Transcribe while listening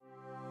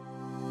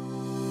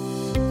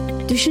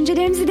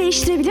düşüncelerimizi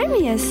değiştirebilir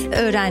miyiz?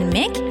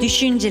 Öğrenmek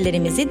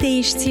düşüncelerimizi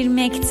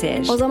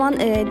değiştirmektir. O zaman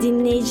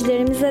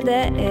dinleyicilerimize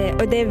de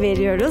ödev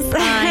veriyoruz.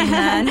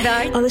 Aynen.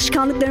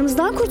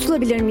 Alışkanlıklarımızdan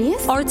kurtulabilir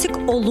miyiz?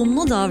 Artık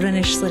olumlu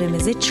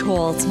davranışlarımızı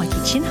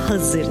çoğaltmak için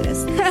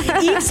hazırız.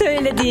 İlk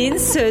söylediğin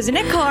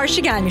sözüne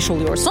karşı gelmiş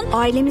oluyorsun.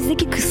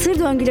 Ailemizdeki kısır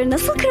döngüleri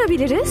nasıl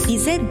kırabiliriz?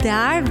 Bize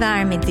değer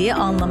vermediği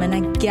anlamına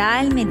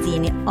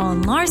gelmediğini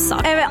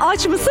anlarsak. Evet,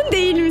 aç mısın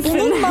değil misin?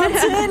 Bunun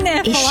mantığı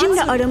ne?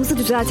 Eşimle aramızı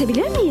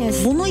düzeltebilir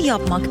miyiz? Bunu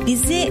yapmak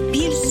bizi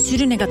bir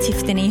sürü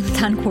negatif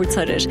deneyimden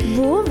kurtarır.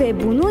 Bu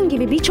ve bunun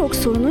gibi birçok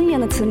sorunun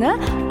yanıtını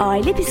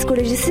Aile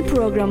Psikolojisi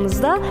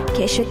programımızda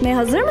keşfetmeye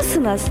hazır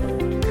mısınız?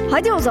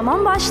 Hadi o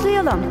zaman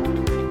başlayalım.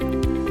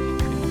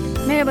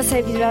 Merhaba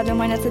sevgili Radyo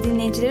Maranata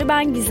dinleyicileri,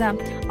 ben Gizem.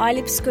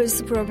 Aile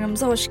Psikolojisi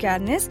programımıza hoş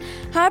geldiniz.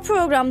 Her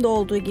programda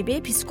olduğu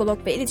gibi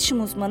psikolog ve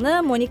iletişim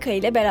uzmanı Monika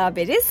ile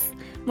beraberiz.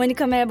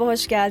 Monika merhaba,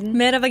 hoş geldin.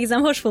 Merhaba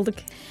Gizem, hoş bulduk.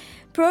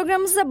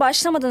 Programımıza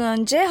başlamadan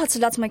önce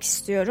hatırlatmak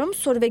istiyorum.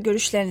 Soru ve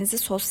görüşlerinizi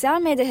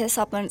sosyal medya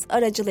hesaplarınız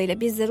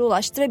aracılığıyla bizlere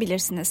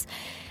ulaştırabilirsiniz.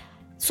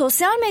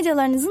 Sosyal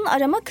medyalarınızın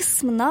arama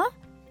kısmına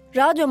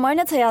Radyo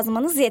Maranata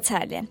yazmanız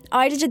yeterli.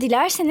 Ayrıca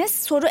dilerseniz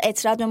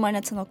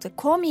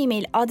soru@radyomaranata.com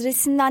e-mail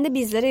adresinden de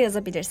bizlere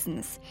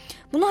yazabilirsiniz.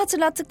 Bunu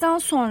hatırlattıktan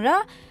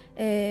sonra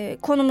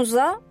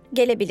konumuza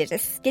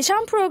gelebiliriz.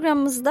 Geçen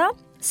programımızda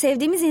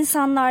sevdiğimiz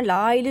insanlarla,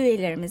 aile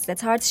üyelerimizle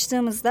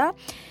tartıştığımızda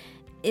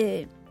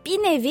bir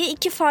nevi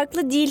iki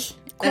farklı dil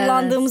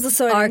kullandığımızı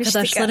söylemiştik.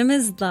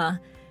 Arkadaşlarımızla.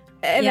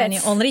 Evet. Yani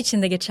onlar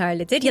için de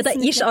geçerlidir. Kesinlikle. Ya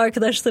da iş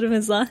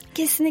arkadaşlarımızla.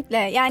 Kesinlikle.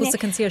 Yani bu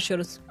sıkıntı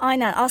yaşıyoruz.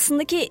 Aynen.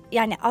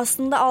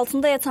 Aslında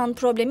altında yatan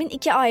problemin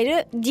iki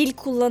ayrı dil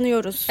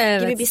kullanıyoruz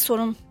gibi bir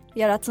sorun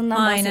yarattığından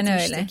bahsetmiştik.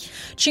 Aynen öyle.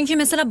 Çünkü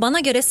mesela bana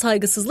göre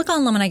saygısızlık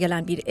anlamına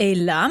gelen bir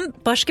eylem,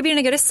 başka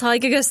birine göre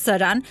saygı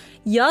gösteren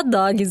ya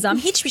da Gizem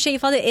hiçbir şey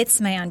ifade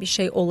etmeyen bir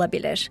şey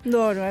olabilir.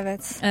 Doğru,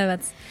 evet. Evet.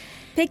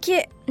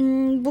 Peki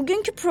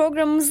bugünkü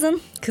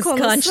programımızın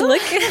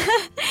kıskançlık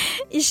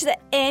işte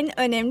en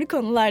önemli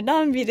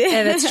konulardan biri.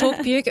 Evet,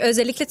 çok büyük,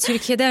 özellikle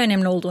Türkiye'de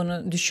önemli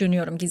olduğunu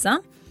düşünüyorum Gizem.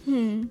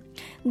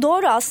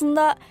 Doğru,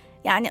 aslında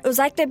yani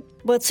özellikle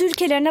Batı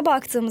ülkelerine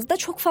baktığımızda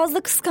çok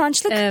fazla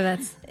kıskançlık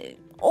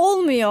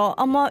olmuyor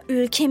ama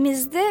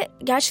ülkemizde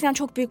gerçekten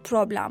çok büyük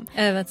problem.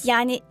 Evet.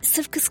 Yani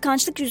sırf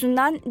kıskançlık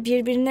yüzünden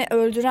birbirini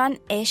öldüren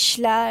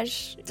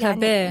eşler.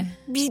 Tabii. Yani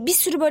bir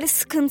sürü böyle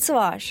sıkıntı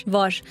var.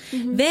 Var.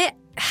 Hı-hı. Ve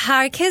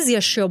herkes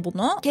yaşıyor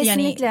bunu.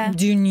 Kesinlikle. Yani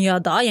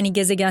dünyada, yani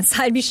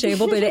gezegensel bir şey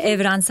bu, böyle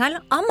evrensel,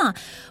 ama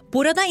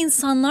burada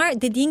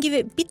insanlar dediğin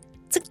gibi bir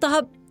tık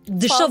daha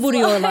dışa fazla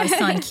vuruyorlar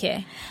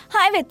sanki.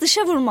 Evet,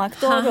 dışa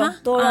vurmak, doğru.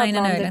 Doğru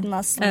adlandırdın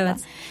aslında. Evet.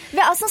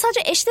 Ve aslında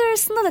sadece eşler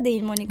arasında da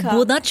değil Monika.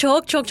 Bu da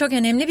çok çok çok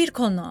önemli bir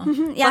konu.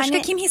 Yani,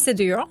 başka kim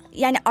hissediyor?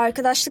 Yani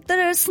arkadaşlıklar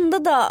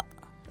arasında da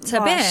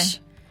tabii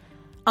var.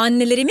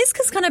 Annelerimiz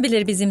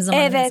kıskanabilir bizim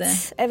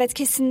zamanımızı. Evet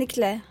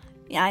kesinlikle.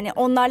 Yani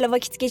onlarla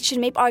vakit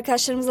geçirmeyip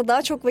arkadaşlarımızla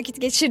daha çok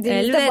vakit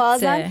geçirdiğimizde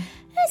bazen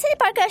sen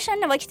hep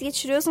arkadaşlarınla vakit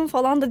geçiriyorsun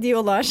falan da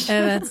diyorlar.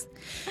 Evet.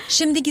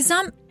 Şimdi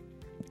Gizem,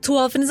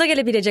 tuhafınıza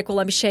gelebilecek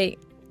olan bir şey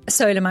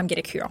söylemem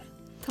gerekiyor.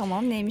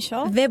 Tamam, neymiş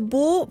o? Ve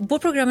bu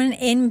programın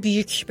en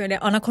büyük böyle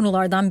ana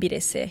konulardan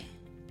birisi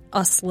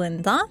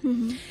aslında.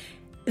 Hı-hı.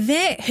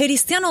 Ve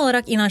Hristiyan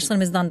olarak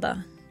inançlarımızdan da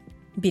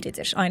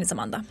biridir aynı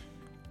zamanda.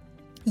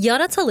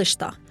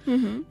 Yaratılışta,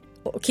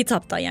 o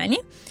kitapta yani,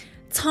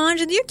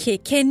 Tanrı diyor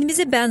ki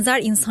kendimize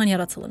benzer insan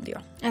yaratalım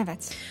diyor.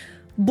 Evet.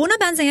 Buna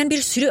benzeyen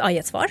bir sürü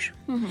ayet var.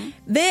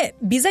 Ve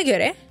bize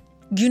göre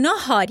günah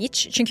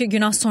hariç, çünkü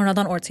günah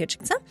sonradan ortaya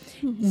çıktı,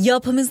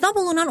 yapımızda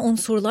bulunan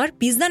unsurlar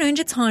bizden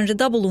önce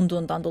Tanrı'da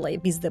bulunduğundan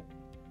dolayı bizde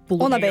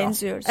bulunuyor. Ona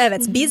benziyoruz.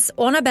 Evet, biz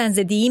ona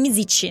benzediğimiz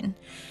için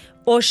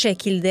o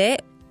şekilde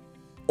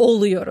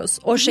oluyoruz.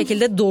 O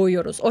şekilde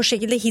doğuyoruz. O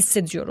şekilde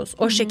hissediyoruz.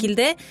 O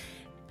şekilde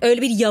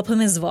öyle bir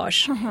yapımız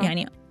var.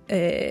 Yani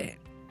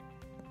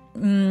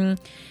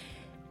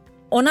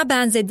ona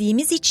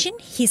benzediğimiz için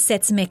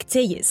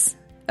hissetmekteyiz.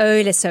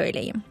 Öyle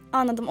söyleyeyim.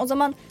 Anladım. O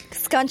zaman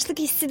kıskançlık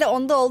hissi de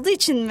onda olduğu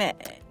için mi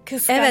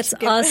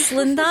kıskançlık? Evet,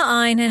 aslında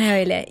aynen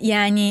öyle.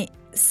 Yani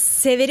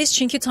severiz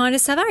çünkü Tanrı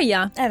sever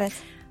ya. Evet.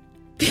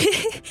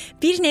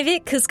 Bir nevi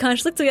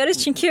kıskançlık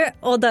duyarız çünkü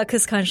o da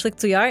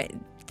kıskançlık duyar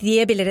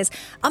diyebiliriz.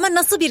 Ama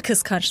nasıl bir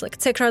kıskançlık?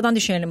 Tekrardan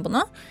düşünelim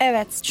bunu.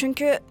 Evet,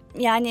 çünkü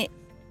yani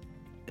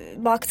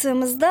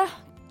baktığımızda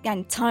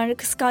yani Tanrı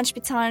kıskanç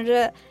bir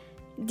Tanrı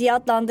diye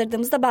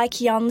adlandırdığımızda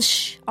belki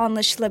yanlış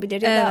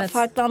anlaşılabilir ya da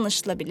farklı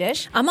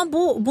anlaşılabilir. Ama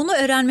bunu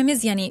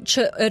öğrenmemiz, yani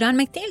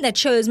öğrenmek değil de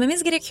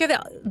çözmemiz gerekiyor ve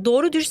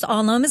doğru dürüst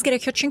anlamamız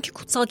gerekiyor. Çünkü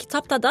kutsal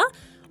kitapta da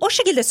o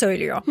şekilde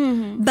söylüyor.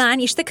 Ben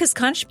işte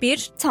kıskanç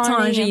bir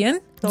Tanrıyım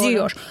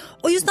diyor.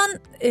 O yüzden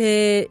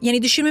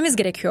yani düşünmemiz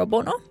gerekiyor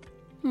bunu.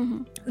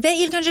 Ve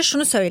ilk önce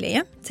şunu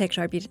söyleyeyim.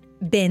 Tekrar bir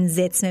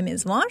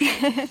benzetmemiz var.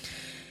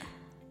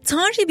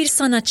 Tanrı bir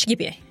sanatçı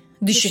gibi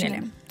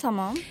düşünelim.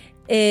 Tamam.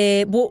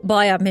 Bu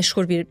bayağı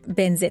meşhur bir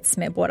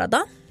benzetme bu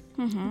arada.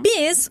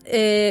 Biz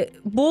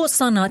bu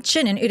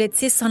sanatçının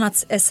ürettiği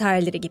sanat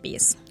eserleri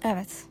gibiyiz.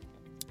 Evet.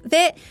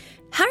 Ve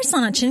her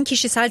sanatçının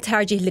kişisel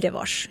tercihleri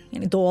var.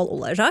 Yani doğal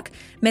olarak.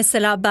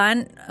 Mesela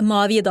ben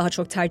maviyi daha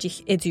çok tercih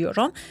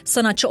ediyorum.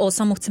 Sanatçı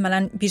olsam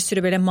muhtemelen bir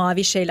sürü böyle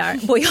mavi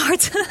şeyler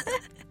boyardı.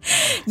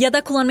 Ya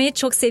da kullanmayı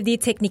çok sevdiği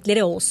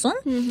teknikleri olsun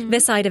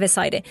vesaire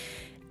vesaire.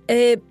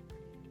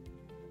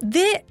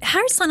 Ve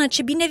her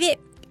sanatçı bir nevi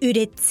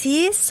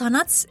ürettiği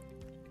sanat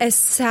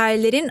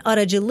eserlerin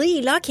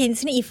aracılığıyla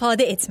kendisini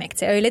ifade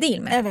etmekte, öyle değil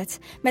mi? Evet.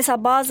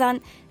 Mesela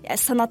bazen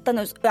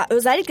sanattan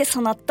özellikle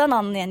sanattan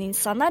anlayan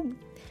insanlar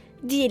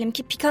diyelim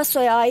ki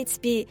Picasso'ya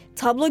ait bir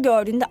tablo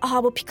gördüğünde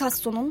aha bu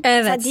Picasso'nun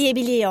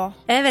diyebiliyor.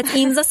 Evet,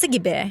 imzası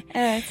gibi.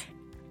 Evet.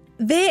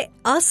 Ve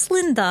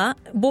aslında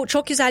bu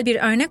çok güzel bir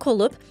örnek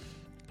olup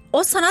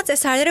o sanat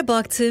eserlere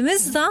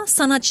baktığımızda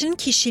sanatçının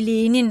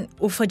kişiliğinin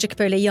ufacık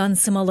böyle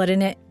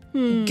yansımalarını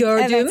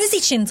gördüğümüz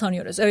için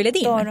tanıyoruz, öyle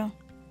değil mi? Doğru.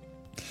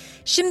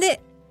 Şimdi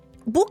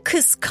bu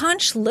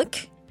kıskançlık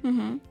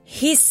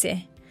hissi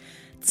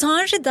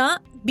Tanrı'da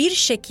bir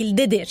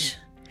şekildedir.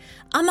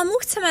 Ama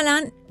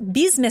muhtemelen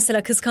biz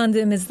mesela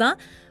kıskandığımızda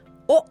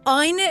o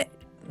aynı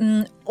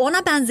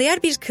ona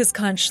benzer bir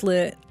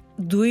kıskançlığı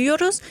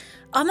duyuyoruz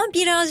ama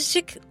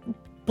birazcık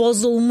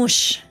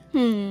bozulmuş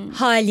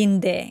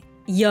halinde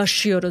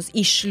yaşıyoruz,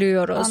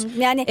 işliyoruz,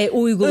 yani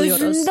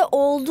uyguluyoruz. Özünde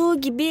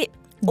olduğu gibi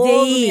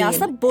olmuyor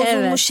aslında,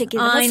 bozulmuş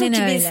şekilde. Aynen Nasıl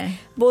ki öyle. biz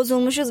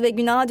bozulmuşuz ve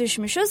günaha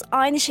düşmüşüz,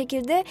 aynı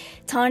şekilde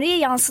Tanrı'ya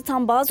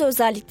yansıtan bazı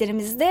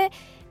özelliklerimiz de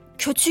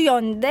kötü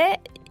yönde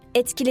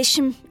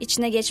etkileşim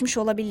içine geçmiş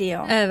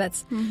olabiliyor. Evet.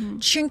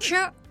 Çünkü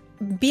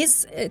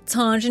biz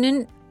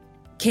Tanrı'nın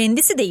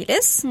kendisi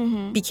değiliz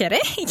bir kere.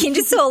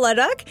 İkincisi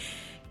olarak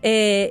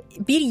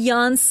bir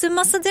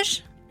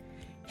yansımasıdır.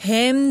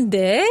 Hem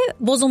de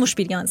bozulmuş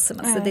bir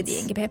yansıması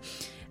dediğin gibi.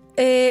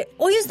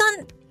 O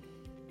yüzden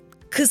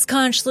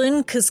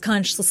kıskançlığın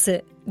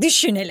kıskançlısı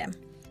düşünelim.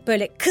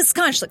 Böyle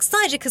kıskançlık,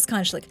 sadece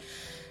kıskançlık.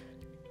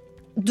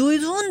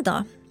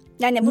 Duyduğunda...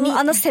 Yani bunun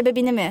ana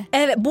sebebini mi?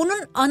 Evet, bunun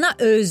ana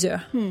özü.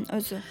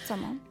 Özü,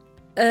 tamam.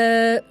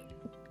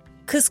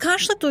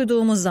 Kıskançlık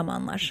duyduğumuz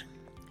zamanlar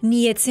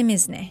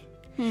niyetimiz ne?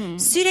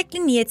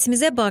 Sürekli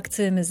niyetimize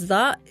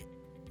baktığımızda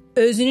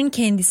özünün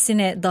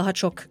kendisine daha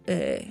çok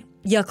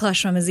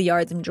yaklaşmamızı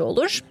yardımcı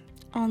olur.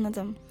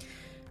 Anladım.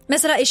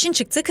 Mesela eşin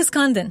çıktı,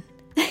 kıskandın.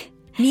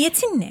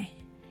 Niyetin ne?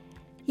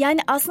 Yani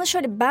aslında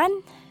şöyle,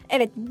 ben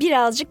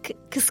birazcık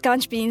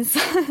kıskanç bir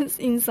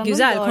insanım.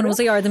 Güzel, doğru.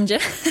 konumuza yardımcı.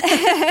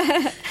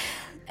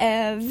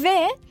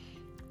 Ve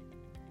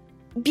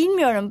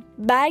bilmiyorum,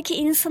 belki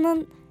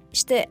insanın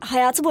işte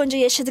hayatı boyunca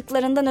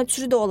yaşadıklarından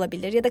ötürü de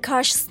olabilir. Ya da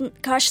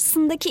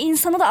karşısındaki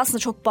insana da aslında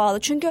çok bağlı.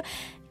 Çünkü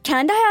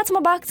kendi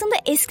hayatıma baktığımda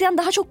eskiden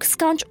daha çok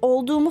kıskanç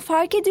olduğumu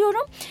fark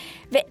ediyorum.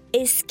 Ve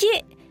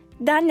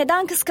eskiden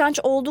neden kıskanç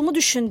olduğumu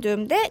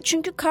düşündüğümde,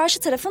 çünkü karşı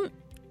tarafın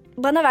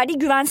bana verdiği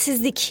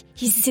güvensizlik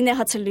hissini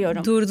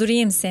hatırlıyorum.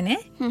 Durdurayım seni.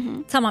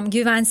 Tamam,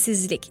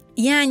 güvensizlik.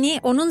 Yani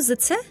onun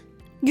zıtı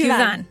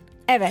güven.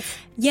 Evet.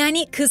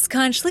 Yani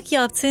kıskançlık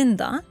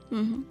yaptığında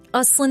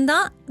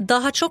aslında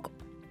daha çok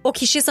o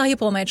kişiye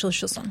sahip olmaya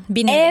çalışıyorsun.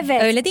 Bir nevi.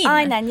 Evet. Öyle değil mi?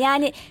 Aynen.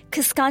 Yani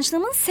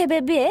kıskançlığımın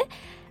sebebi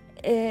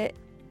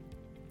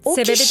o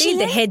sebebi kişinin,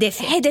 değil de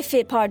hedefi.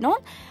 Hedefi, pardon.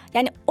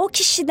 Yani o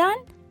kişiden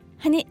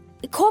hani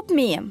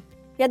kopmayayım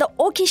ya da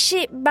o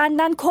kişi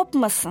benden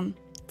kopmasın.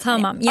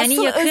 Tamam. Yani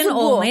asıl yakın özü bu.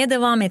 olmaya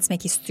devam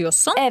etmek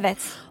istiyorsun. Evet.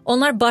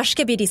 Onlar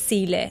başka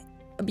birisiyle,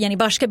 yani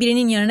başka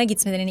birinin yanına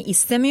gitmelerini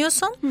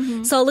istemiyorsun.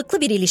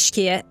 Sağlıklı bir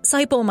ilişkiye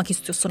sahip olmak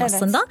istiyorsun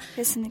aslında.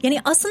 Kesinlikle.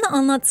 Yani aslında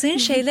anlattığın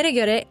şeylere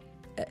göre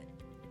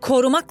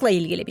korumakla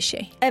ilgili bir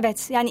şey.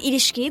 Evet, yani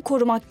ilişkiyi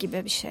korumak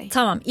gibi bir şey.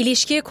 Tamam,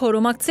 ilişkiyi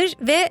korumaktır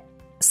ve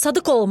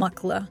sadık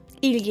olmakla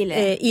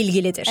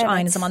ilgilidir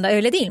aynı zamanda,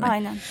 öyle değil mi?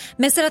 Aynen.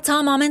 Mesela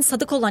tamamen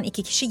sadık olan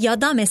iki kişi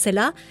ya da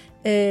mesela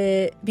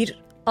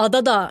bir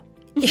adada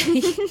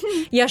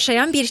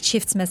yaşayan bir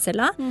çift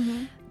mesela.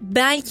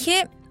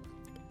 Belki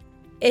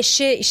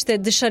eşi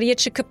işte dışarıya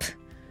çıkıp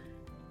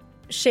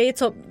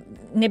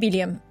ne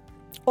bileyim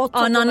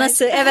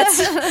ananası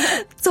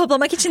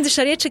toplamak için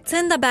dışarıya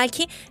çıktığında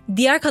belki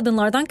diğer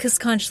kadınlardan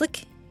kıskançlık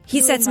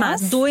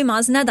hissetmez,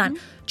 duymaz. Neden?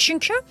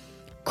 Çünkü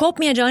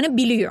kopmayacağını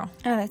biliyor.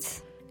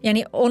 Evet.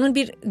 Yani onun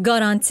bir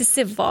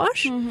garantisi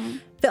var.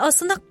 Ve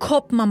aslında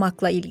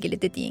kopmamakla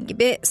ilgili, dediğin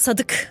gibi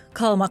sadık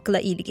kalmakla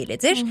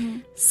ilgilidir.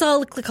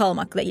 Sağlıklı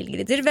kalmakla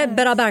ilgilidir ve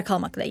beraber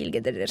kalmakla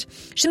ilgilidir.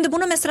 Şimdi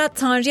bunu mesela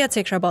Tanrı'ya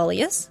tekrar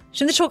bağlayız.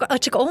 Şimdi çok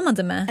açık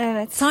olmadı mı?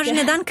 Evet. Tanrı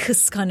neden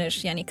kıskanır?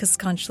 Yani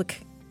kıskançlık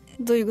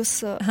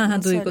duygusu.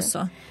 Duygusu.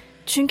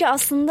 Çünkü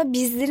aslında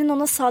bizlerin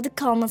ona sadık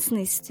kalmasını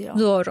istiyor.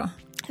 Doğru.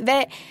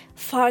 Ve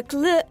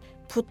farklı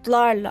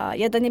putlarla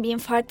ya da ne bileyim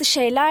farklı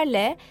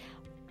şeylerle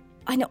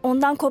hani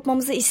ondan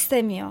kopmamızı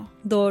istemiyor.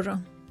 Doğru.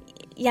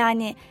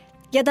 Yani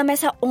ya da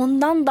mesela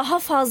ondan daha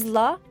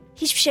fazla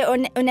hiçbir şeye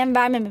önem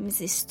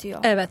vermememizi istiyor.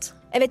 Evet.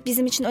 Evet,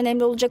 bizim için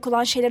önemli olacak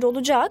olan şeyler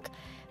olacak.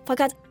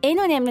 Fakat en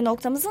önemli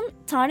noktamızın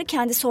Tanrı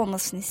kendisi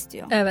olmasını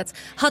istiyor. Evet.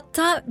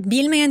 Hatta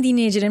bilmeyen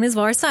dinleyicilerimiz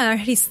varsa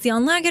eğer,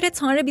 Hristiyanlığa göre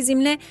Tanrı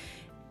bizimle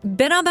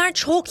beraber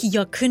çok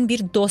yakın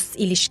bir dost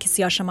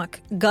ilişkisi yaşamak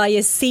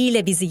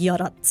gayesiyle bizi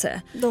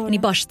yarattı. Doğru.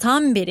 Yani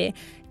baştan beri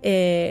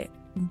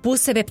bu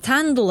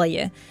sebepten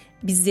dolayı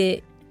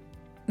bizi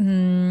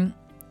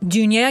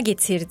dünyaya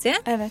getirdi.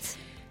 Evet.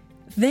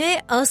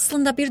 Ve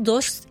aslında bir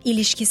dost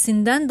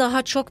ilişkisinden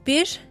daha çok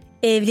bir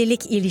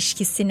evlilik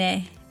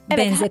ilişkisine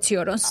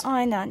benzetiyoruz.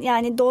 Aynen,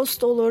 yani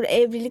dost olur,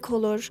 evlilik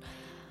olur.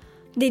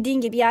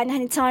 Dediğin gibi yani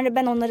hani Tanrı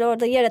ben onları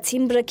orada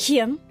yaratayım,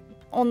 bırakayım.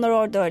 Onlar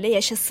orada öyle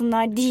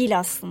yaşasınlar değil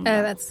aslında.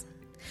 Evet.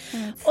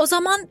 O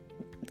zaman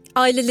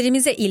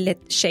ailelerimize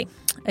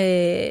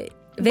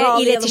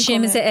ve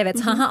iletişimimize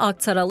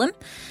aktaralım.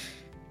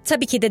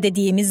 Tabii ki de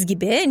dediğimiz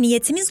gibi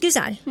niyetimiz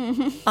güzel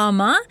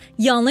ama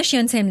yanlış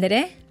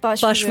yöntemlere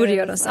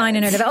başvuruyoruz. Evet.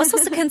 Aynen öyle ve asıl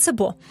sıkıntı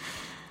bu.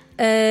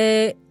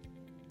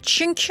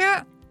 Çünkü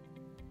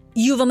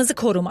yuvamızı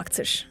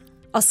korumaktır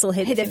asıl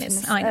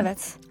hedefimiz. Aynen. Evet.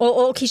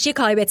 O kişiyi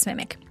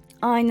kaybetmemek.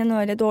 Aynen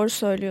öyle, doğru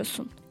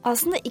söylüyorsun.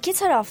 Aslında iki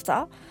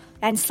tarafta,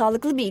 yani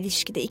sağlıklı bir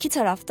ilişkide iki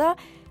tarafta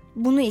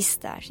bunu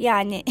ister.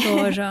 Yani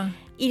doğru.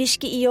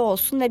 İlişki iyi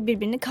olsun ve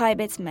birbirini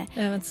kaybetme.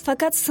 Evet.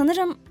 Fakat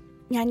sanırım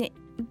yani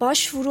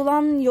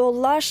başvurulan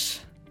yollar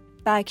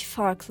belki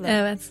farklı.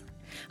 Evet.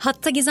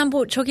 Hatta Gizem,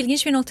 bu çok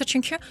ilginç bir nokta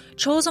çünkü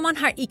çoğu zaman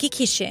her iki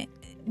kişi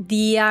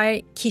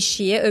diğer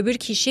kişiye, öbür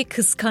kişiyi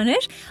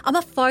kıskanır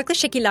ama farklı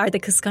şekillerde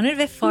kıskanır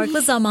ve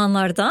farklı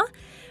zamanlarda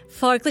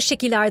farklı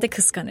şekillerde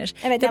kıskanır.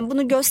 Evet, yani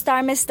bunu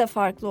göstermesi de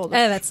farklı olur.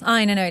 Evet,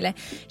 aynen öyle.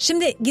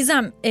 Şimdi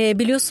Gizem,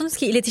 biliyorsunuz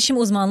ki iletişim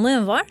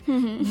uzmanlığı var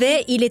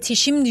ve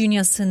iletişim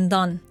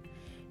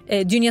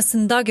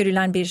dünyasında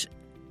görülen bir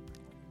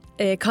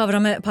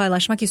kavramı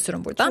paylaşmak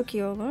istiyorum burada. Çok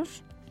iyi olur.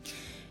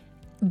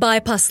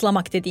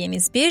 Bypasslamak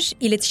dediğimiz bir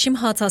iletişim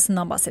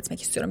hatasından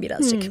bahsetmek istiyorum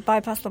birazcık.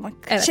 Bypasslamak.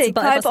 Evet,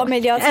 kalp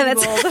ameliyatı gibi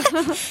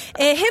oldu.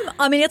 Hem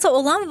ameliyata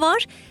olan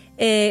var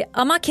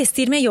ama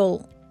kestirme yol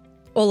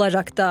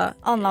olarak da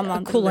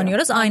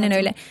kullanıyoruz. Aynen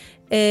öyle.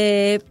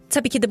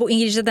 Tabii ki de bu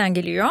İngilizceden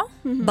geliyor.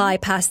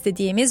 Bypass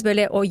dediğimiz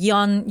böyle o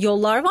yan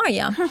yollar var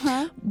ya.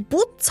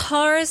 Bu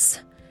tarz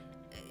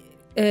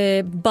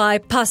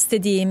bypass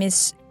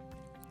dediğimiz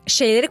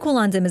şeyleri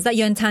kullandığımızda,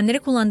 yöntemleri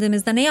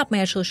kullandığımızda ne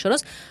yapmaya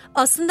çalışıyoruz?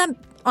 Aslında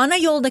ana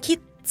yoldaki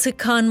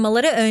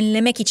tıkanmaları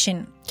önlemek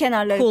için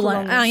kenarları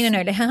kullanıyoruz. Aynen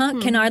öyle.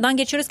 Kenardan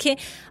geçiyoruz ki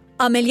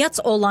ameliyat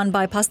olan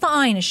bypass da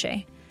aynı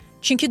şey.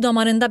 Çünkü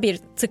damarında bir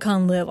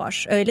tıkanlığı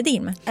var. Öyle değil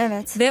mi?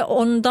 Evet. Ve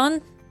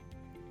ondan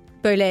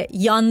böyle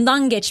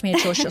yandan geçmeye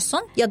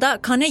çalışıyorsun ya da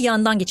kanı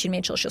yandan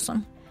geçirmeye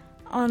çalışıyorsun.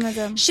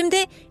 Anladım.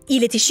 Şimdi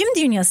iletişim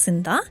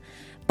dünyasında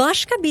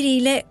başka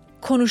biriyle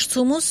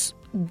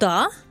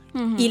konuştuğumuzda,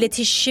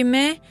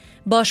 iletişime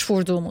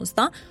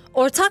başvurduğumuzda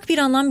ortak bir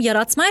anlam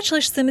yaratmaya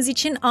çalıştığımız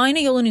için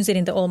aynı yolun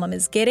üzerinde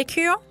olmamız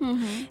gerekiyor.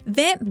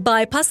 Ve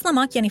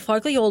bypasslamak, yani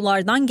farklı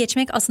yollardan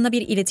geçmek aslında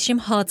bir iletişim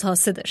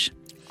hatasıdır.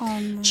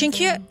 Anladım.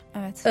 Çünkü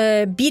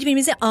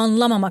birbirimizi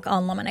anlamamak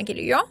anlamına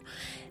geliyor.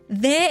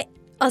 Ve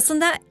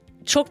aslında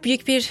çok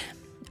büyük bir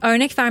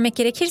örnek vermek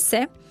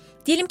gerekirse,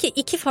 diyelim ki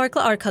iki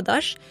farklı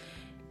arkadaş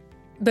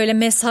böyle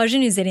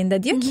mesajın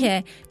üzerinde diyor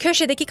ki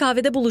köşedeki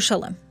kahvede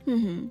buluşalım.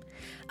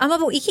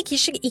 Ama bu iki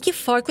kişi iki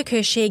farklı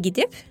köşeye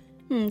gidip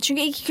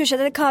çünkü iki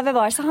köşede de kahve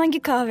varsa hangi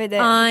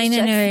kahvede?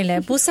 Aynen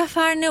öyle. Bu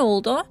sefer ne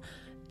oldu?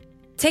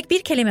 Tek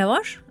bir kelime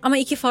var ama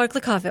iki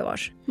farklı kahve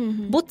var.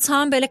 Bu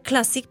tam böyle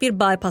klasik bir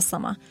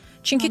bypasslama.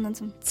 Çünkü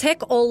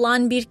tek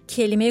olan bir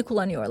kelimeyi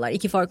kullanıyorlar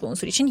iki farklı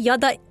unsur için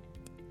ya da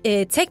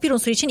tek bir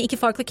unsur için iki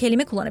farklı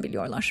kelime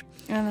kullanabiliyorlar.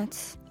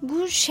 Evet.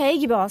 Bu şey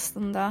gibi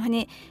aslında,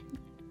 hani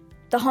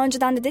daha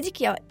önceden de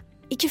dedik ya,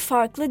 iki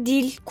farklı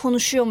dil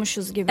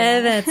konuşuyormuşuz gibi.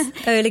 Evet,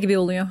 öyle gibi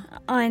oluyor.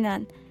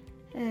 Aynen.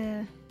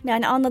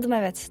 Yani anladım,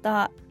 evet.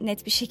 Daha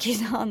net bir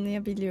şekilde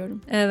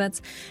anlayabiliyorum.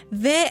 Evet.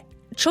 Ve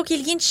çok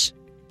ilginç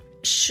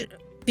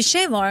bir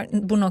şey var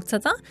bu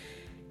noktada.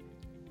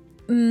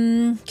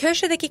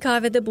 Köşedeki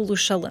kahvede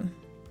buluşalım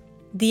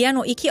diyen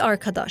o iki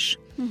arkadaş.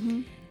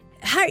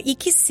 Her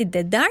ikisi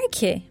de der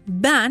ki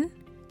ben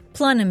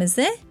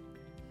planımızı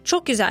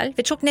çok güzel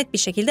ve çok net bir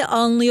şekilde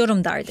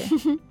anlıyorum derdi.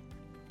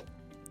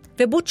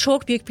 Ve bu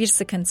çok büyük bir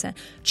sıkıntı.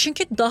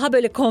 Çünkü daha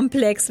böyle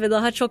kompleks ve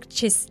daha çok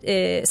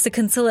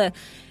sıkıntılı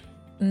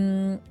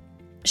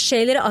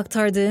şeyleri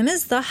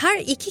aktardığımızda her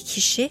iki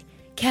kişi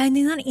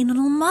kendinden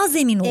inanılmaz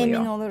emin oluyor.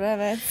 Emin olur,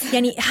 evet.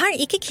 Yani her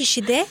iki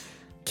kişi de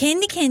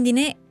kendi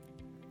kendine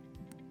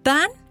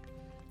ben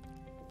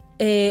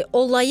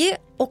olayı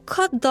o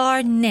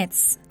kadar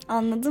net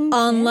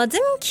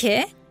anladım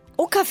ki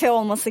o kafe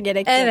olması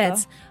gerekiyordu.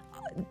 Evet.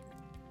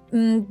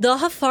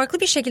 Daha farklı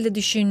bir şekilde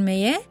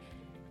düşünmeye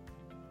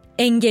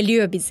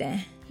engelliyor bizi.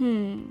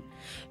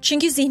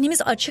 Çünkü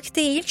zihnimiz açık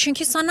değil.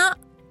 Çünkü sana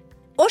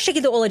o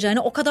şekilde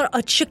olacağını o kadar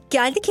açık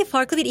geldi ki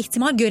farklı bir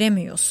ihtimal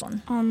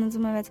göremiyorsun.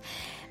 Anladım, evet.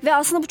 Ve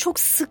aslında bu çok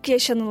sık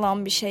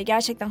yaşanılan bir şey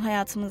gerçekten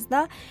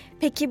hayatımızda.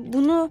 Peki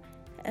bunu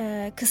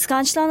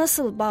kıskançlığa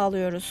nasıl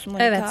bağlıyoruz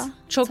Monika? Evet,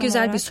 çok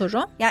güzel bir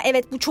soru. Yani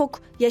evet, bu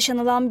çok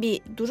yaşanılan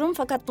bir durum,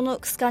 fakat bunu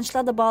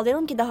kıskançlığa da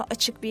bağlayalım ki daha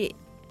açık bir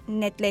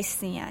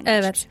netleşsin yani.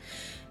 Evet.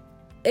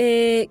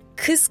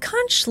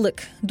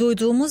 Kıskançlık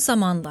duyduğumuz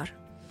zamanlar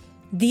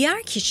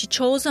diğer kişi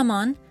çoğu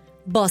zaman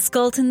baskı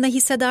altında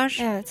hisseder.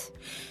 Evet.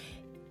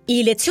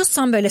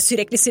 iletiyorsan böyle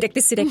sürekli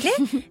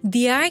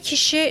diğer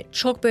kişi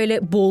çok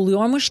böyle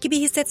boğuluyormuş gibi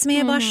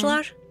hissetmeye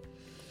başlar.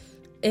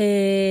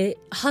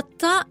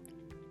 Hatta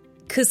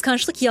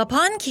kıskançlık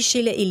yapan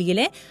kişiyle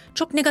ilgili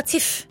çok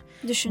negatif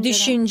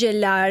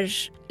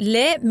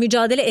düşüncelerle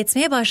mücadele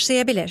etmeye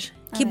başlayabilir.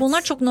 Ki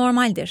bunlar çok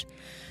normaldir.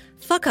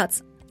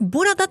 Fakat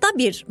burada da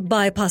bir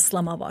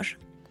bypasslama var.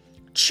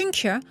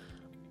 Çünkü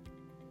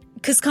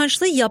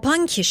kıskançlığı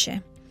yapan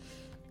kişi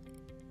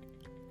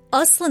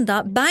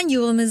aslında ben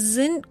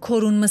yuvamızın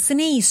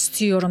korunmasını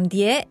istiyorum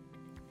diye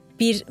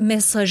bir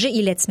mesajı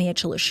iletmeye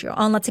çalışıyor.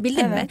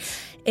 Anlatabildim mi?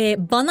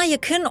 Bana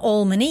yakın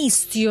olmanı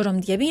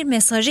istiyorum diye bir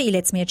mesajı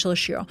iletmeye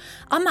çalışıyor.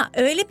 Ama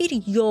öyle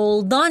bir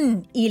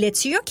yoldan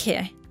iletiyor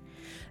ki,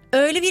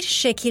 öyle bir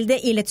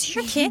şekilde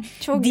iletiyor ki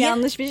çok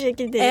yanlış bir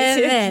şekilde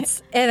iletiyor.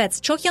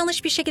 Evet, çok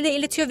yanlış bir şekilde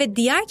iletiyor ve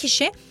diğer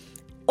kişi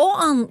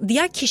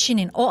diğer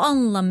kişinin o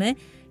anlamı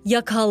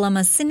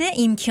yakalamasını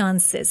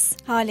imkansız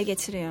hale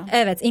getiriyor.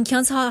 Evet,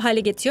 imkansız hale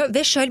getiriyor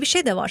ve şöyle bir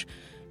şey de var.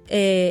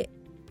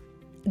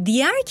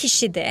 Diğer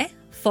kişi de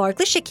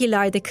farklı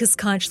şekillerde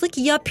kıskançlık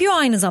yapıyor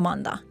aynı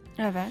zamanda.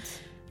 Evet.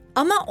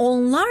 Ama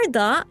onlar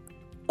da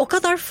o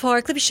kadar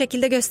farklı bir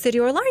şekilde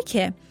gösteriyorlar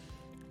ki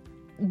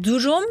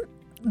durum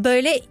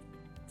böyle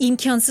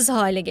imkansız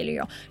hale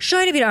geliyor.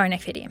 Şöyle bir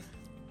örnek vereyim.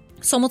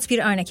 Somut bir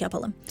örnek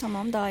yapalım.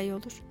 Tamam, daha iyi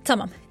olur.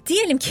 Tamam.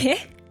 Diyelim ki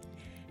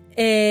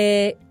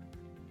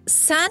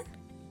sen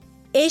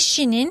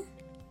eşinin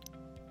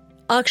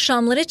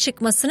akşamları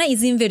çıkmasına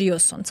izin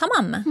veriyorsun,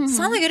 tamam mı? Hı-hı.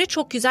 Sana göre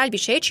çok güzel bir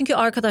şey, çünkü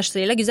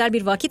arkadaşlarıyla güzel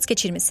bir vakit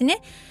geçirmesini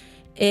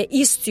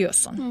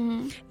istiyorsun.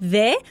 Hı-hı.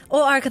 Ve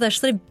o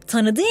arkadaşları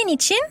tanıdığın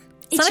için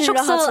sana çok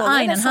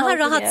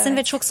rahatsın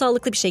ve çok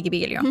sağlıklı bir şey gibi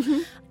geliyor. Hı-hı.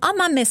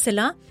 Ama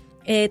mesela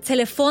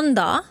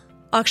telefonda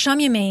akşam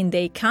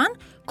yemeğindeyken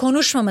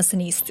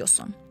konuşmamasını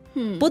istiyorsun.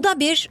 Hı-hı. Bu da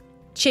bir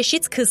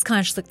çeşit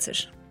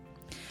kıskançlıktır.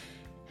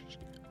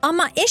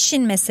 Ama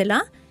eşin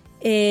mesela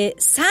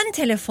sen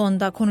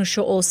telefonda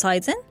konuşuyor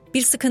olsaydın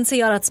bir sıkıntı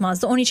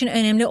yaratmazdı. Onun için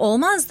önemli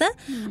olmazdı.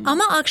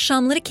 Ama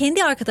akşamları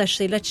kendi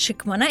arkadaşlarıyla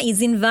çıkmana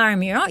izin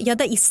vermiyor ya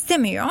da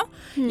istemiyor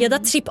ya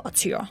da trip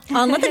atıyor.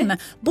 Anladın mı?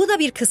 Bu da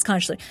bir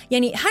kıskançlık.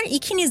 Yani her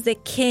ikiniz de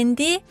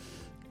kendi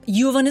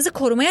yuvanızı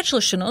korumaya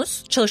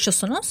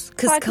çalışıyorsunuz.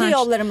 Farklı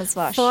yollarımız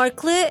var.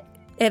 Farklı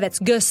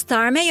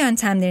gösterme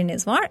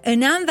yöntemleriniz var.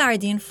 Önem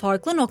verdiğin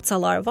farklı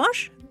noktalar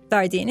var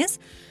verdiğiniz.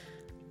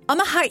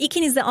 Ama her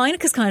ikiniz de aynı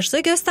kıskançlığı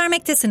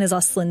göstermektesiniz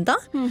aslında.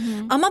 Hı.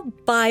 Ama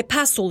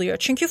bypass oluyor.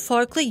 Çünkü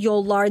farklı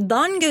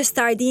yollardan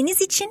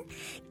gösterdiğiniz için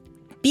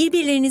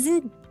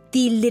birbirlerinizin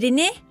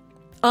dillerini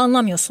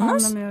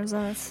anlamıyorsunuz. Anlamıyoruz,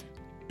 evet.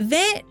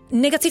 Ve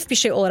negatif bir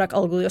şey olarak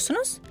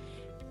algılıyorsunuz.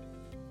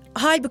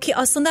 Halbuki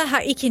aslında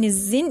her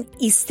ikinizin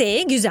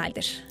isteği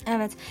güzeldir.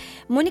 Evet.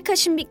 Monika,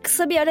 şimdi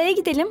kısa bir araya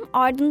gidelim.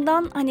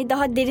 Ardından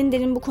daha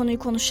derin bu konuyu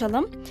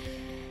konuşalım.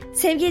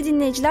 Sevgili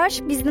dinleyiciler,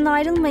 bizden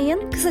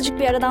ayrılmayın. Kısacık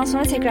bir aradan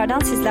sonra tekrardan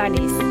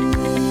sizlerleyiz.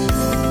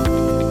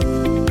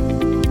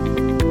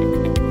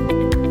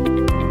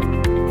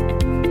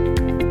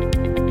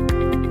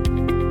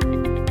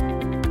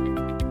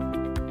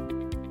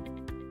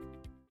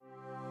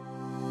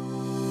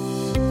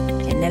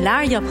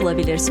 Neler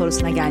yapılabilir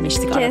sorusuna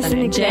gelmiştik aradan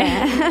önce.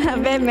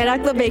 Ve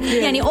merakla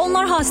bekliyorum. Yani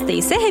onlar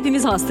hastaysa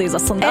hepimiz hastayız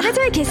aslında.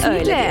 Evet, kesinlikle.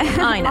 Öyle.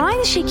 Aynen.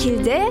 Aynı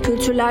şekilde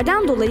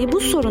kültürlerden dolayı bu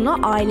sorunu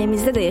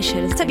ailemizde de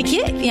yaşarız. Tabii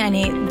ki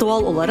yani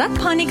doğal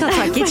olarak panik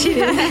atak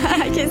geçiririz.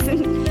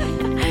 Kesin.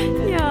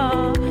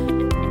 Ya.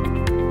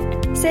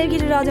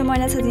 Sevgili Radyo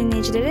Maranatha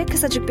dinleyicileri,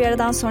 kısacık bir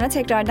aradan sonra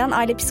tekrardan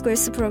Aile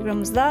Psikolojisi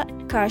programımızda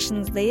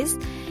karşınızdayız.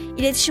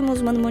 İletişim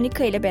uzmanı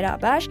Monika ile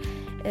beraber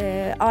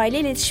aile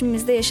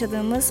iletişimimizde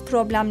yaşadığımız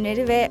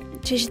problemleri ve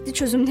çeşitli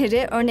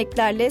çözümleri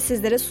örneklerle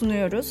sizlere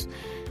sunuyoruz.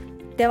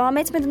 Devam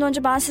etmeden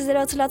önce ben sizlere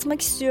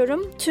hatırlatmak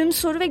istiyorum. Tüm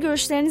soru ve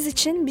görüşleriniz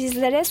için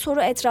bizlere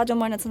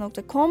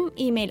soru@radyomaranatha.com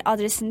e-mail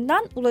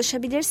adresinden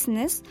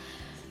ulaşabilirsiniz.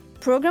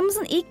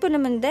 Programımızın ilk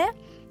bölümünde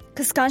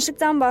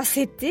kıskançlıktan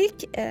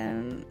bahsettik.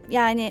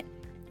 Yani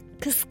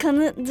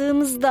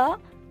kıskandığımızda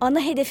ana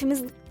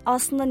hedefimiz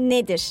aslında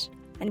nedir?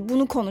 Hani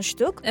bunu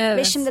konuştuk. Evet.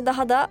 Ve şimdi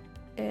daha da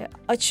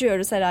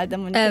açıyoruz herhalde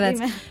Monika, evet.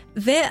 Değil mi?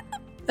 Ve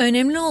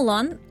önemli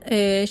olan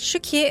şu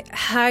ki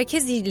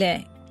herkes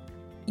ile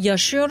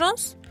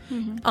yaşıyoruz. Hı hı.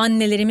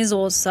 Annelerimiz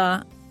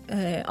olsa,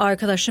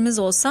 arkadaşımız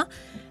olsa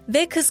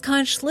ve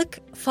kıskançlık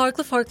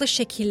farklı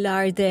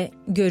şekillerde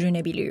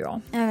görünebiliyor.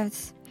 Evet.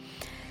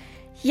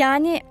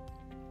 Yani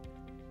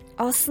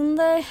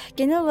aslında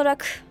genel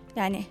olarak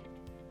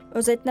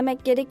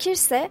özetlemek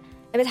gerekirse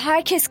evet,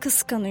 herkes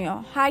kıskanıyor.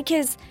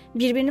 Herkes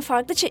birbirini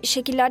farklı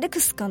şekillerde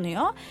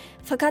kıskanıyor.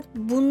 Fakat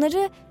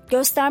bunları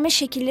gösterme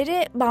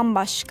şekilleri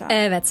bambaşka.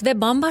 Evet,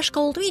 ve bambaşka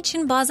olduğu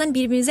için bazen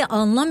birbirimizi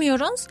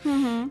anlamıyoruz. Hı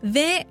hı.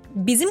 Ve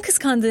bizim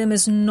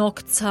kıskandığımız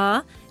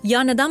nokta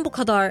ya neden bu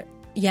kadar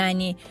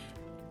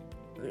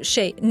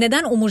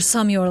neden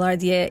umursamıyorlar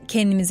diye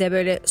kendimize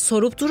böyle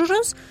sorup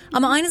dururuz.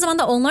 Ama aynı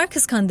zamanda onlar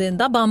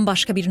kıskandığında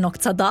bambaşka bir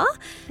noktada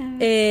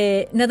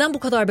evet. Neden bu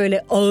kadar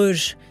böyle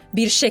ağır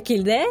bir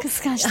şekilde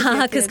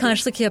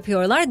kıskançlık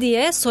yapıyorlar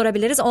diye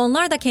sorabiliriz.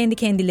 Onlar da kendi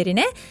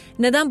kendilerine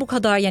neden bu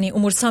kadar yani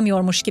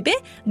umursamıyormuş gibi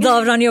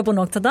davranıyor bu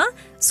noktada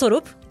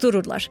sorup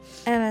dururlar.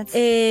 Evet.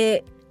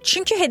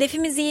 Çünkü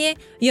hedefimiz iyi,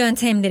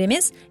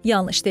 yöntemlerimiz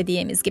yanlış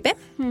dediğimiz gibi.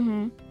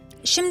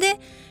 Şimdi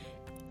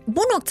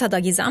bu noktada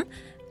Gizem,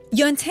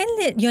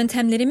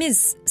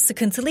 yöntemlerimiz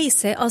sıkıntılı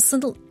ise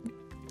aslında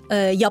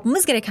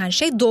yapmamız gereken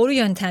şey doğru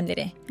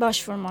yöntemleri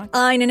başvurmak.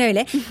 Aynen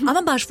öyle.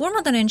 Ama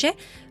başvurmadan önce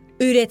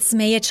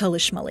üretmeye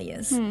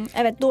çalışmalıyız.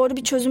 Evet, doğru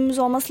bir çözümümüz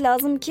olması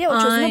lazım ki o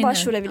çözüme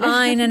başvurabilir.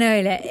 Aynen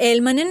öyle.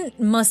 Elmanın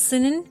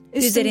masasının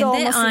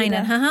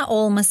üzerinde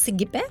olması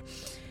gibi.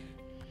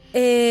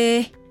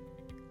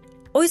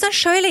 O yüzden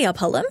şöyle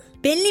yapalım.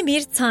 Belli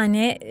bir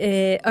tane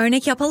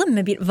örnek yapalım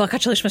mı? Bir vaka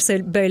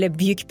çalışması böyle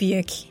büyük.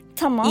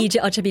 Tamam.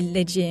 İyice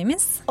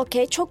açabileceğimiz.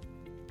 Okey, çok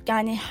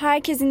yani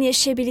herkesin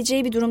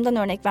yaşayabileceği bir durumdan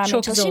örnek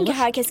vermeye çalışayım ki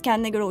herkes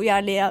kendine göre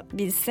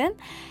uyarlayabilsin.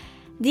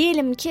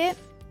 Diyelim ki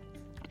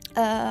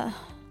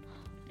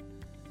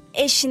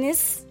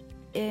eşiniz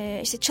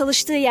işte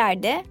çalıştığı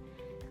yerde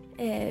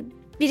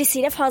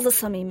birisiyle fazla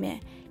samimi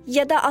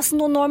ya da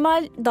aslında o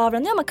normal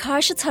davranıyor ama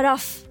karşı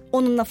taraf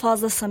onunla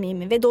fazla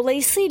samimi ve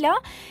dolayısıyla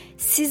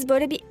siz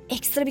böyle bir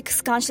ekstra bir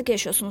kıskançlık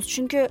yaşıyorsunuz.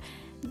 Çünkü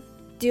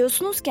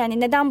diyorsunuz ki yani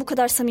neden bu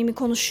kadar samimi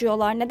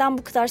konuşuyorlar, neden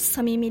bu kadar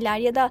samimiler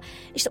ya da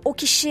işte o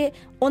kişi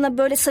ona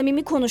böyle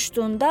samimi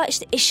konuştuğunda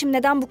işte eşim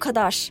neden bu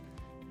kadar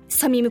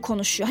samimi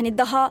konuşuyor, hani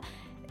daha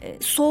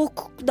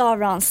soğuk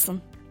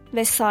davransın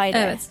vesaire.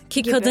 Evet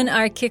ki gibi. Kadın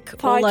erkek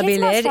fark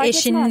olabilir, etmez,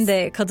 eşinin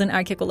de kadın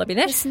erkek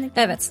olabilir.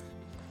 Kesinlikle. Evet.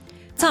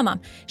 Tamam.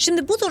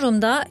 Şimdi bu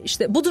durumda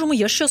işte bu durumu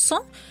yaşıyorsun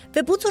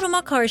ve bu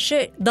duruma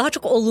karşı daha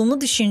çok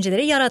olumlu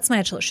düşünceleri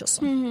yaratmaya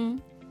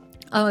çalışıyorsun.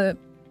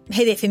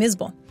 Hedefimiz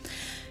bu.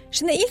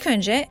 Şimdi ilk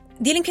önce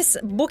diyelim ki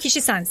bu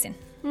kişi sensin.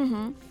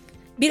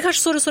 Birkaç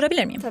soru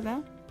sorabilir miyim? Tabii.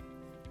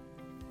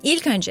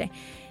 İlk önce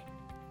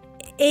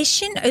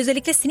eşin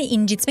özellikle seni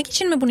incitmek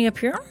için mi bunu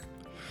yapıyor?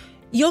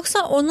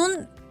 Yoksa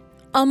onun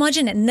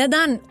amacı ne?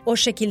 Neden o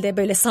şekilde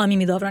böyle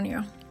samimi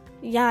davranıyor?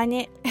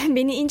 Yani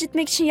beni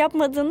incitmek için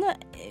yapmadığını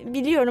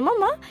biliyorum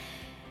ama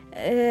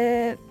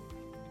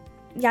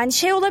yani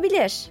şey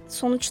olabilir.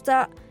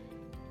 Sonuçta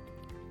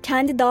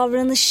kendi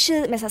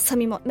davranışı mesela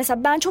samimi.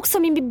 Mesela ben çok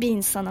samimi bir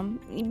insanım.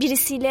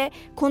 Birisiyle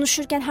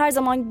konuşurken her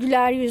zaman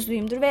güler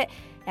yüzlüyümdür ve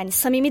yani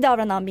samimi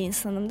davranan bir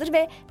insanımdır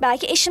ve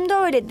belki eşim de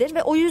öyledir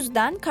ve o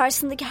yüzden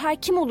karşısındaki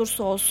her kim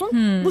olursa olsun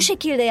bu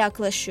şekilde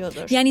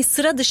yaklaşıyordur. Yani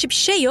sıra dışı bir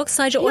şey yok,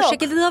 sadece o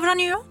şekilde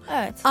davranıyor.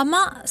 Evet.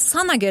 Ama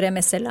sana göre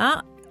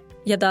mesela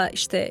ya da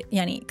işte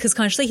yani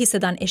kıskançlığı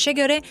hisseden eşe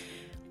göre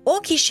o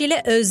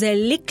kişiyle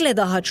özellikle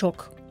daha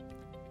çok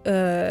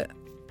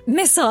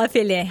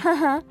mesafeli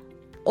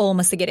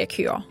olması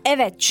gerekiyor.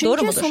 Evet, çünkü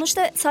doğru mudur?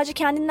 Sonuçta sadece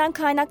kendinden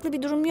kaynaklı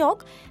bir durum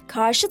yok.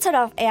 Karşı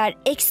taraf eğer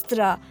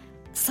ekstra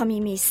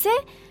samimi ise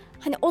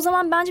hani o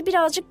zaman bence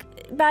birazcık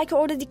belki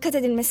orada dikkat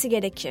edilmesi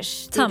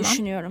gerekir diye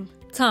düşünüyorum.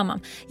 Tamam.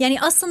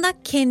 Yani aslında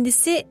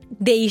kendisi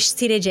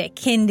değiştirecek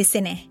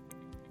kendisini.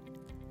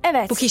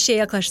 Evet. Bu kişiye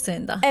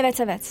yaklaştığında.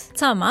 Evet.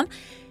 Tamam.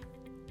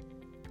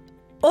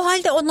 O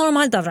halde o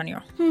normal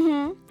davranıyor.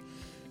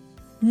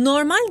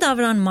 Normal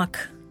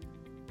davranmak,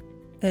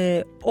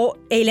 o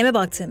eyleme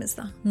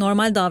baktığımızda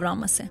normal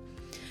davranması,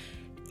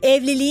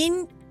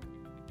 evliliğin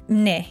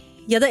ne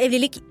ya da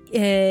evlilik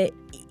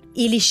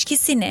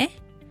ilişkisine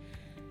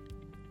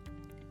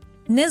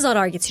ne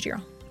zarar getiriyor?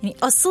 Yani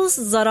asıl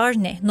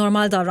zarar ne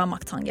normal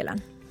davranmaktan gelen?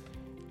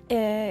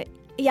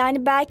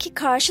 Yani belki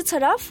karşı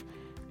taraf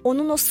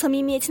onun o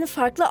samimiyetini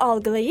farklı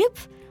algılayıp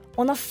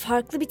ona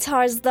farklı bir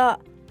tarzda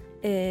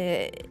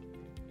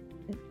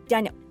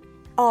yani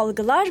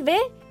algılar ve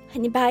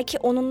hani belki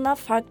onunla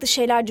farklı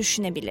şeyler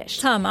düşünebilir.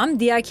 Tamam,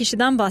 diğer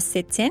kişiden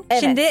bahsettin.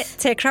 Evet. Şimdi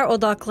tekrar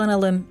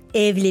odaklanalım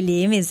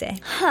evliliğimize.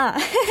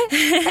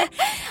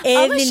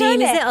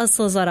 Evliliğimize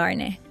asıl zarar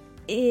ne?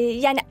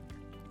 Yani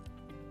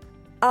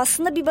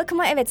aslında bir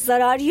bakıma evet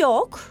zarar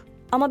yok.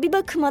 Ama bir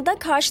bakıma da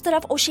karşı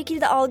taraf o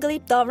şekilde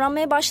algılayıp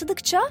davranmaya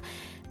başladıkça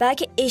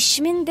belki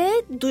eşimin de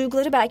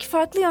duyguları belki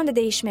farklı yönde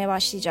değişmeye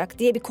başlayacak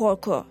diye bir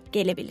korku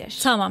gelebilir.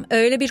 Tamam,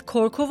 öyle bir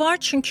korku var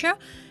çünkü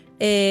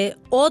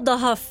o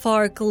daha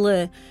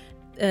farklı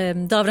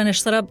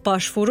davranışlara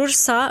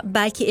başvurursa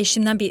belki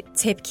eşimden bir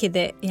tepki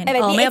de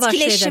yani almaya başlayacak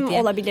diye. Evet, bir etkileşim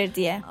olabilir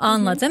diye.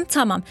 Anladım.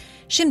 Tamam.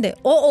 Şimdi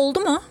o oldu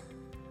mu?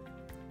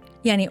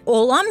 Yani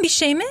olan bir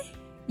şey mi?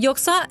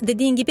 Yoksa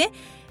dediğin gibi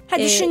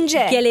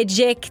düşünce.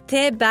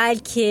 Gelecekte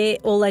belki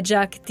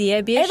olacak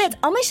diye bir... Evet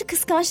ama işte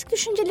kıskançlık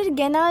düşünceleri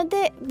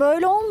genelde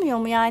böyle olmuyor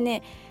mu?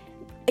 Yani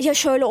ya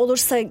şöyle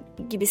olursa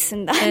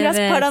gibisinden. Evet.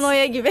 Biraz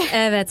paranoya gibi.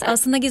 Evet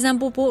aslında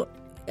Gizem bu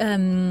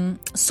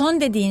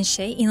son dediğin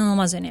şey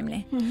inanılmaz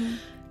önemli.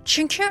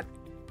 Çünkü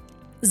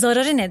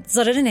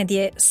zararı ne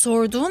diye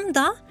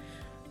sorduğumda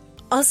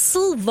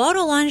asıl var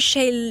olan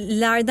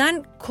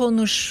şeylerden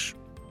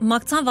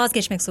konuşmaktan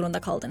vazgeçmek zorunda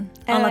kaldın.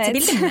 Evet.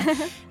 Anlatabildim mi?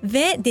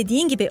 Ve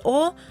dediğin gibi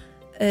o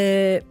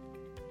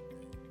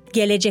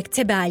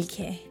gelecekte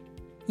belki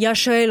ya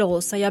şöyle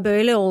olsa ya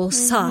böyle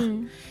olsa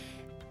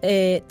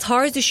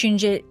tarz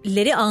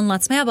düşünceleri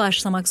anlatmaya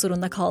başlamak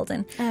zorunda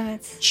kaldın.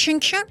 Evet.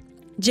 Çünkü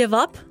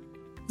cevap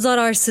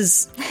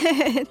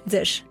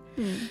zararsızdır.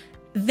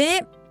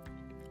 Ve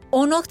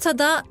o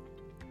noktada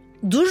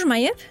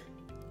durmayıp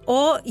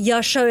o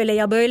ya şöyle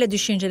ya böyle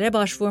düşüncelere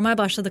başvurmaya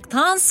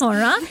başladıktan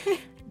sonra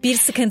bir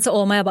sıkıntı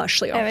olmaya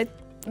başlıyor. Evet.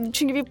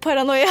 Çünkü bir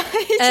paranoya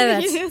içine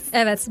giriyorsun.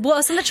 Evet. Bu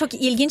aslında çok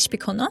ilginç bir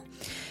konu.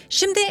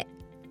 Şimdi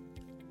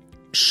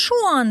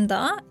şu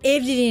anda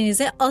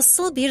evliliğinize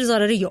asıl bir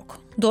zararı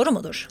yok. Doğru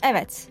mudur?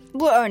 Evet.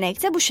 Bu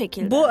örnekte bu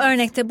şekilde. Bu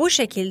örnekte bu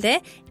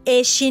şekilde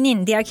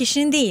eşinin, diğer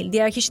kişinin değil,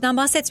 diğer kişiden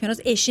bahsetmiyoruz.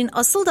 Eşinin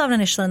asıl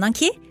davranışlarından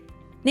ki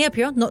ne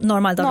yapıyor?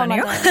 Normal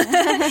davranıyor.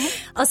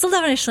 Asıl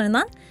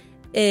davranışlarından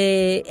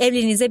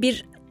evliliğinize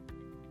bir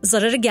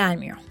zararı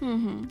gelmiyor.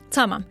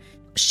 Tamam.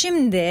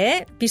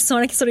 Şimdi bir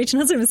sonraki soru için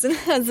hazır mısın?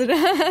 Hazır.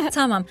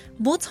 Tamam.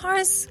 Bu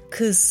tarz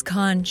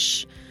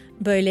kıskanç,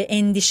 böyle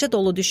endişe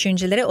dolu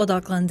düşüncelere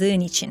odaklandığın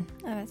için.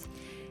 Evet.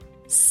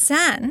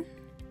 Sen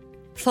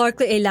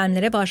farklı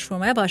eylemlere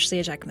başvurmaya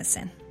başlayacak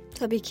mısın?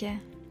 Tabii ki.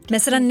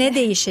 Mesela ne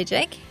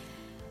değişecek?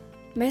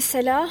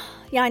 Mesela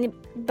yani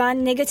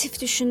ben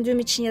negatif düşündüğüm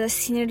için ya da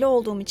sinirli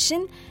olduğum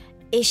için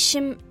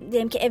eşim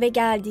diyelim ki eve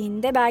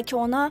geldiğinde belki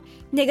ona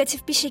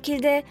negatif bir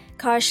şekilde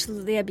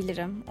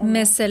karşılayabilirim. Onu.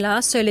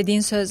 Mesela söylediğin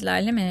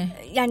sözlerle mi?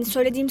 Yani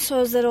söylediğim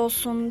sözler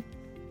olsun,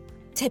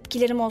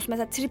 tepkilerim olsun.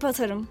 Mesela trip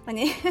atarım.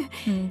 Hani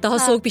daha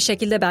soğuk bir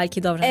şekilde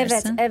belki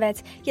davranırsın.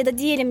 Evet. Ya da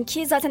diyelim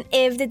ki zaten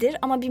evdedir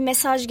ama bir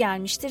mesaj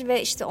gelmiştir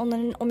ve işte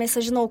onların o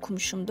mesajını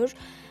okumuşumdur.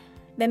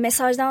 Ve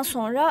mesajdan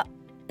sonra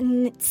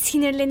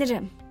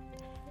sinirlenirim.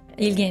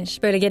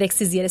 İlginç. Böyle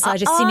gereksiz yere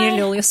sadece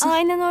sinirli oluyorsun.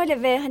 Aynen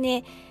öyle ve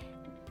hani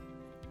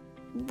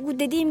bu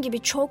dediğim gibi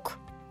çok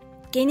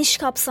geniş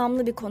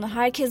kapsamlı bir konu.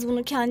 Herkes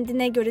bunu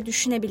kendine göre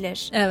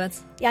düşünebilir. Evet.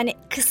 Yani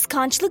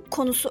kıskançlık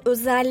konusu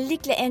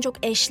özellikle en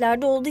çok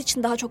eşlerde olduğu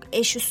için daha çok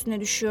eş üstüne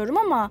düşüyorum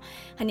ama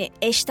hani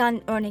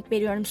eşten örnek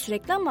veriyorum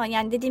sürekli ama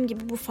yani dediğim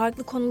gibi bu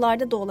farklı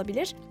konularda da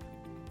olabilir.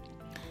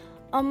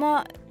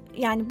 Ama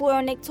yani bu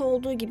örnekte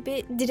olduğu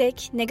gibi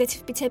direkt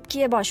negatif bir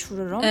tepkiye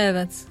başvururum.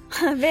 Evet.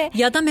 Ve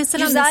ya da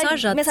mesela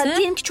mesaj attı. Mesela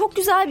diyelim ki çok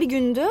güzel bir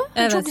gündü.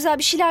 Evet. Çok güzel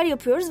bir şeyler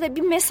yapıyoruz ve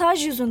bir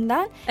mesaj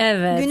yüzünden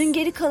günün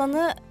geri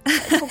kalanı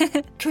çok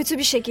kötü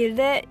bir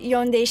şekilde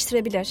yön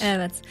değiştirebilir.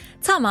 Evet.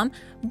 Tamam.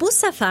 Bu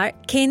sefer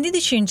kendi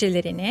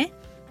düşüncelerini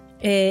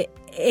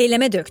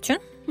eyleme döktün.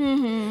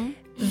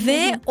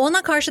 Ve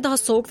ona karşı daha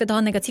soğuk ve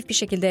daha negatif bir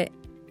şekilde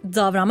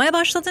davranmaya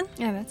başladın.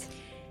 Evet.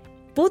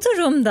 Bu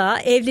durumda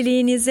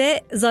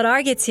evliliğinize zarar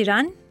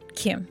getiren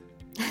kim?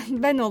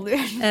 Ben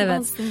oluyorum evet.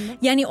 aslında.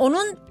 Yani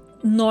onun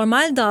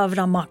normal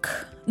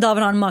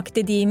davranmak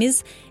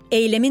dediğimiz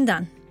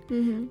eyleminden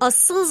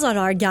asıl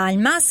zarar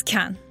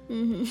gelmezken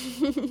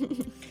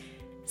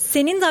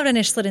senin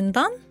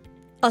davranışlarından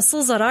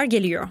asıl zarar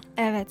geliyor.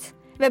 Evet.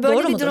 Ve böyle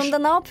doğru bir mudur? Durumda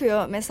ne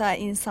yapıyor mesela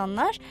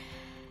insanlar?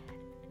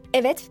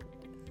 Evet.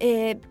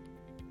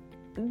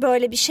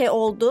 Böyle bir şey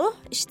oldu.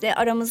 İşte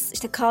aramız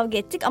işte kavga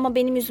ettik ama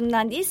benim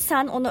yüzümden değil.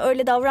 Sen ona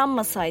öyle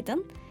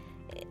davranmasaydın.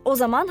 O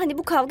zaman hani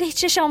bu kavga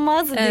hiç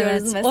yaşanmazdı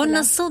diyoruz mesela. O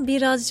nasıl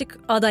birazcık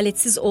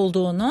adaletsiz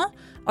olduğunu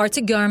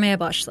artık görmeye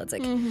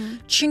başladık.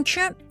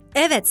 Çünkü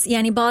evet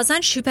yani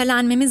bazen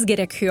şüphelenmemiz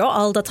gerekiyor.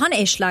 Aldatan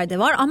eşler de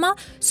var ama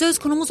söz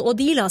konumuz o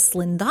değil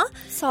aslında.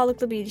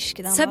 Sağlıklı bir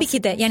ilişkiden tabii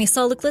ki de yani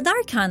sağlıklı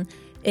derken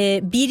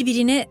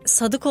birbirine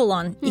sadık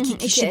olan iki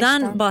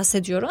kişiden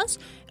bahsediyoruz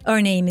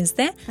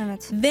örneğimizde.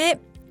 Evet. Ve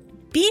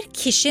bir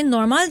kişi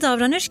normal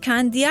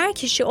davranırken diğer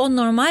kişi o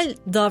normal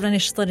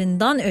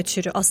davranışlarından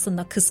ötürü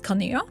aslında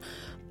kıskanıyor.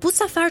 Bu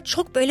sefer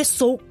çok böyle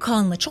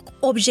soğukkanlı, çok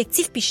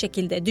objektif bir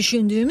şekilde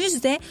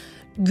düşündüğümüzde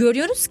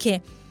görüyoruz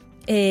ki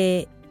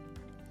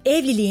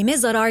evliliğime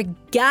zarar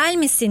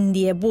gelmesin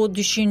diye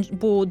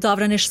bu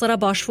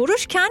davranışlara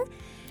başvururken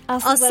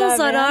asıl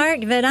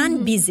zarar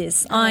veren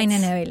biziz. Evet.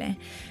 Aynen öyle.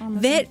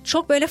 Anladım. Ve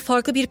çok böyle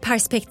farklı bir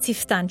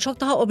perspektiften, çok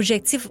daha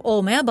objektif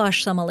olmaya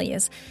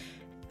başlamalıyız.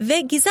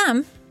 Ve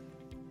Gizem,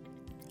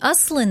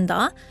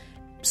 aslında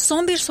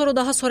son bir soru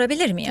daha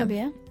sorabilir miyim?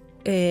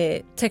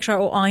 Tabii. Tekrar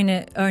o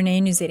aynı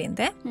örneğin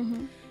üzerinde.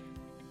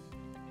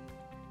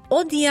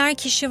 O diğer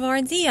kişi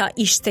vardı ya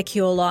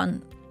işteki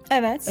olan,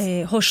 evet.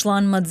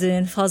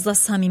 Hoşlanmadığın, fazla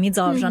samimi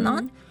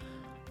davranan.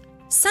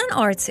 Sen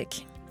artık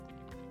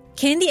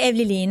kendi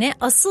evliliğine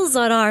asıl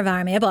zarar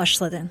vermeye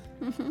başladın.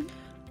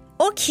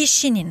 O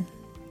kişinin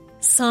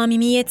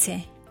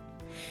samimiyeti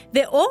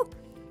ve o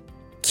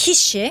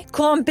kişi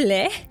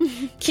komple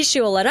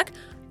kişi olarak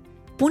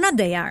buna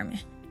değer mi?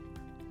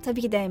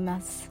 Tabii ki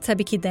değmez.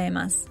 Tabii ki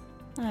değmez.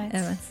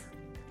 Evet.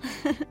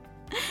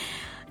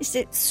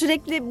 İşte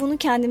sürekli bunu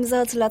kendimize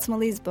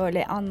hatırlatmalıyız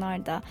böyle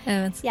anlarda.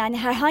 Evet. Yani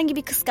herhangi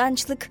bir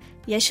kıskançlık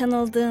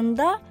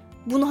yaşanıldığında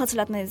bunu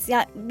hatırlatmalıyız.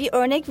 Yani bir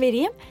örnek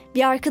vereyim.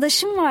 Bir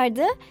arkadaşım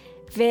vardı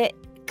ve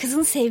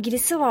kızın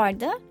sevgilisi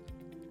vardı.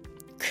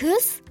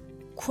 Kız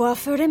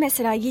kuaföre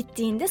mesela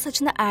gittiğinde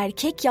saçını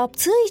erkek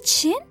yaptığı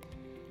için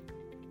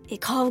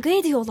kavga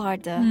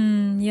ediyorlardı.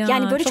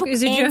 Yani böyle çok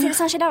üzücü.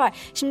 enteresan şeyler var.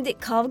 Şimdi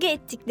kavga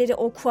ettikleri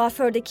o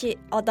kuafördeki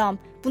adam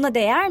buna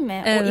değer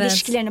mi? Evet. O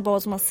ilişkilerini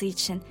bozması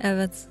için.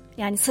 Evet.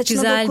 Yani saçına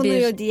Güzel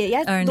dokunuyor bir diye.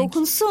 Ya örnek.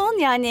 dokunsun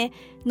yani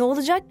ne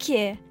olacak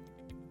ki?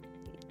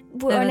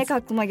 Bu örnek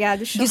aklıma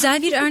geldi şu an.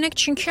 Güzel bir örnek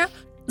çünkü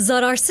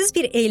zararsız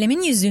bir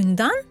eylemin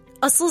yüzünden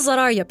asıl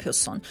zarar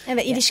yapıyorsun.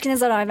 Evet, ilişkine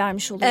zarar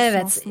vermiş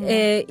oluyorsun aslında.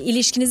 Evet,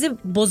 ilişkinizi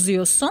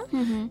bozuyorsun.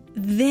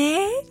 Ve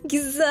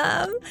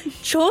Gizem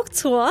çok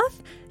tuhaf.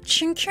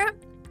 Çünkü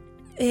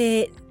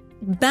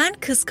ben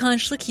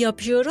kıskançlık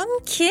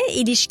yapıyorum ki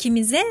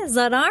ilişkimize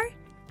zarar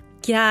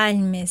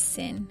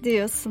gelmesin.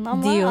 Diyorsun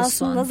ama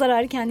aslında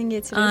zarar kendin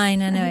getiriyorsun.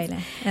 Aynen öyle.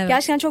 Evet.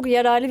 Gerçekten çok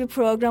yararlı bir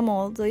program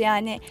oldu.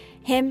 Yani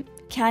hem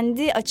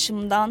kendi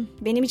açımdan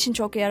benim için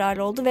çok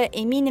yararlı oldu ve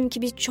eminim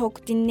ki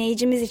birçok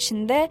dinleyicimiz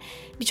için de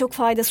birçok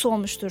faydası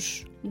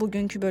olmuştur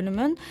bugünkü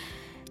bölümün.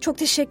 Çok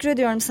teşekkür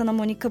ediyorum sana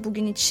Monika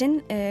bugün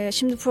için.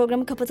 Şimdi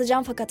programı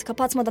kapatacağım fakat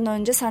kapatmadan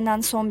önce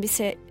senden son bir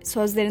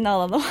sözlerini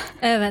alalım.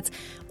 Evet,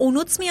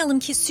 unutmayalım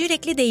ki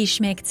sürekli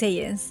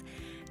değişmekteyiz.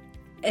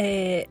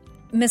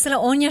 Mesela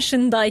 10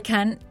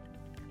 yaşındayken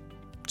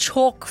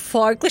çok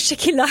farklı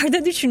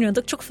şekillerde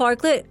düşünüyorduk. Çok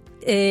farklı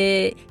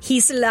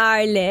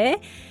hislerle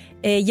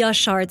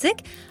yaşardık.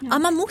 Evet.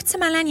 Ama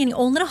muhtemelen yani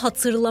onları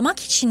hatırlamak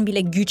için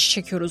bile güç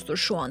çekiyoruzdur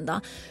şu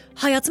anda.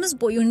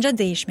 Hayatımız boyunca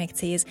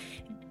değişmekteyiz.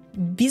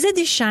 Bize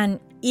düşen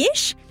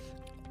iş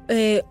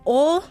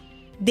o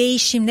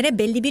değişimlere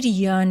belli bir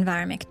yön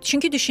vermek.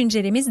 Çünkü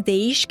düşüncelerimiz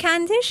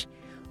değişkendir.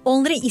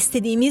 Onları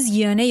istediğimiz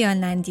yöne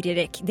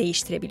yönlendirerek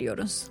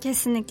değiştirebiliyoruz.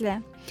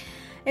 Kesinlikle.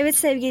 Evet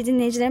sevgili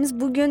dinleyicilerimiz,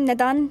 bugün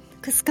neden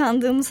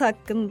kıskandığımız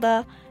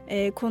hakkında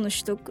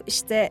konuştuk.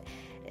 İşte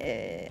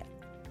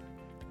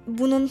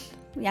bunun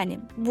yani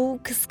bu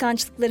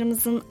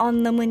kıskançlıklarımızın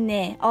anlamı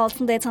ne,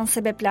 altında yatan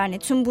sebepler ne,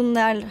 tüm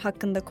bunlar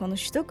hakkında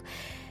konuştuk.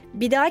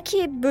 Bir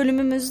dahaki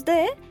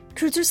bölümümüzde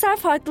kültürsel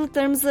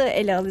farklılıklarımızı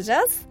ele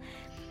alacağız.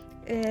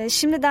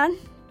 Şimdiden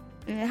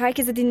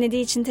herkese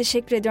dinlediği için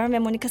teşekkür ediyorum ve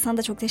Monika sana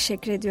da çok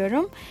teşekkür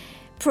ediyorum.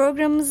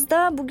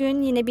 Programımızda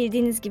bugün yine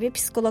bildiğiniz gibi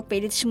psikolog ve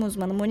iletişim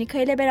uzmanı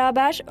Monika ile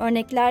beraber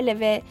örneklerle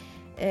ve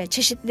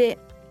çeşitli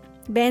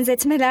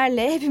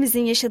benzetmelerle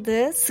hepimizin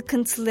yaşadığı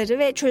sıkıntıları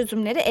ve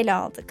çözümleri ele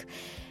aldık.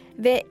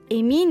 Ve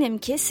eminim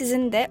ki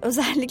sizin de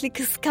özellikle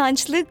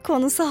kıskançlık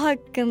konusu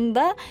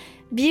hakkında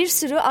bir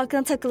sürü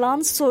aklına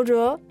takılan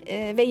soru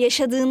ve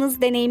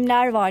yaşadığınız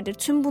deneyimler vardır.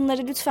 Tüm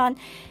bunları lütfen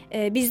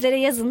bizlere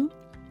yazın.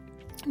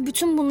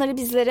 Bütün bunları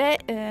bizlere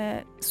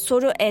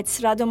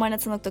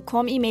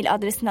soru@radyomaranata.com e-mail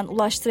adresinden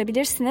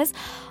ulaştırabilirsiniz.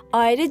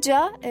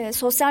 Ayrıca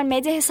sosyal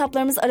medya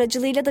hesaplarımız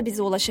aracılığıyla da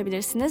bize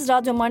ulaşabilirsiniz.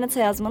 Radyo Maranata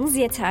yazmanız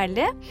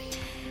yeterli.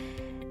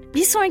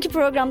 Bir sonraki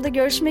programda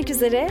görüşmek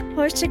üzere.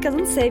 Hoşça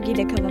kalın,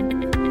 sevgiyle kalın.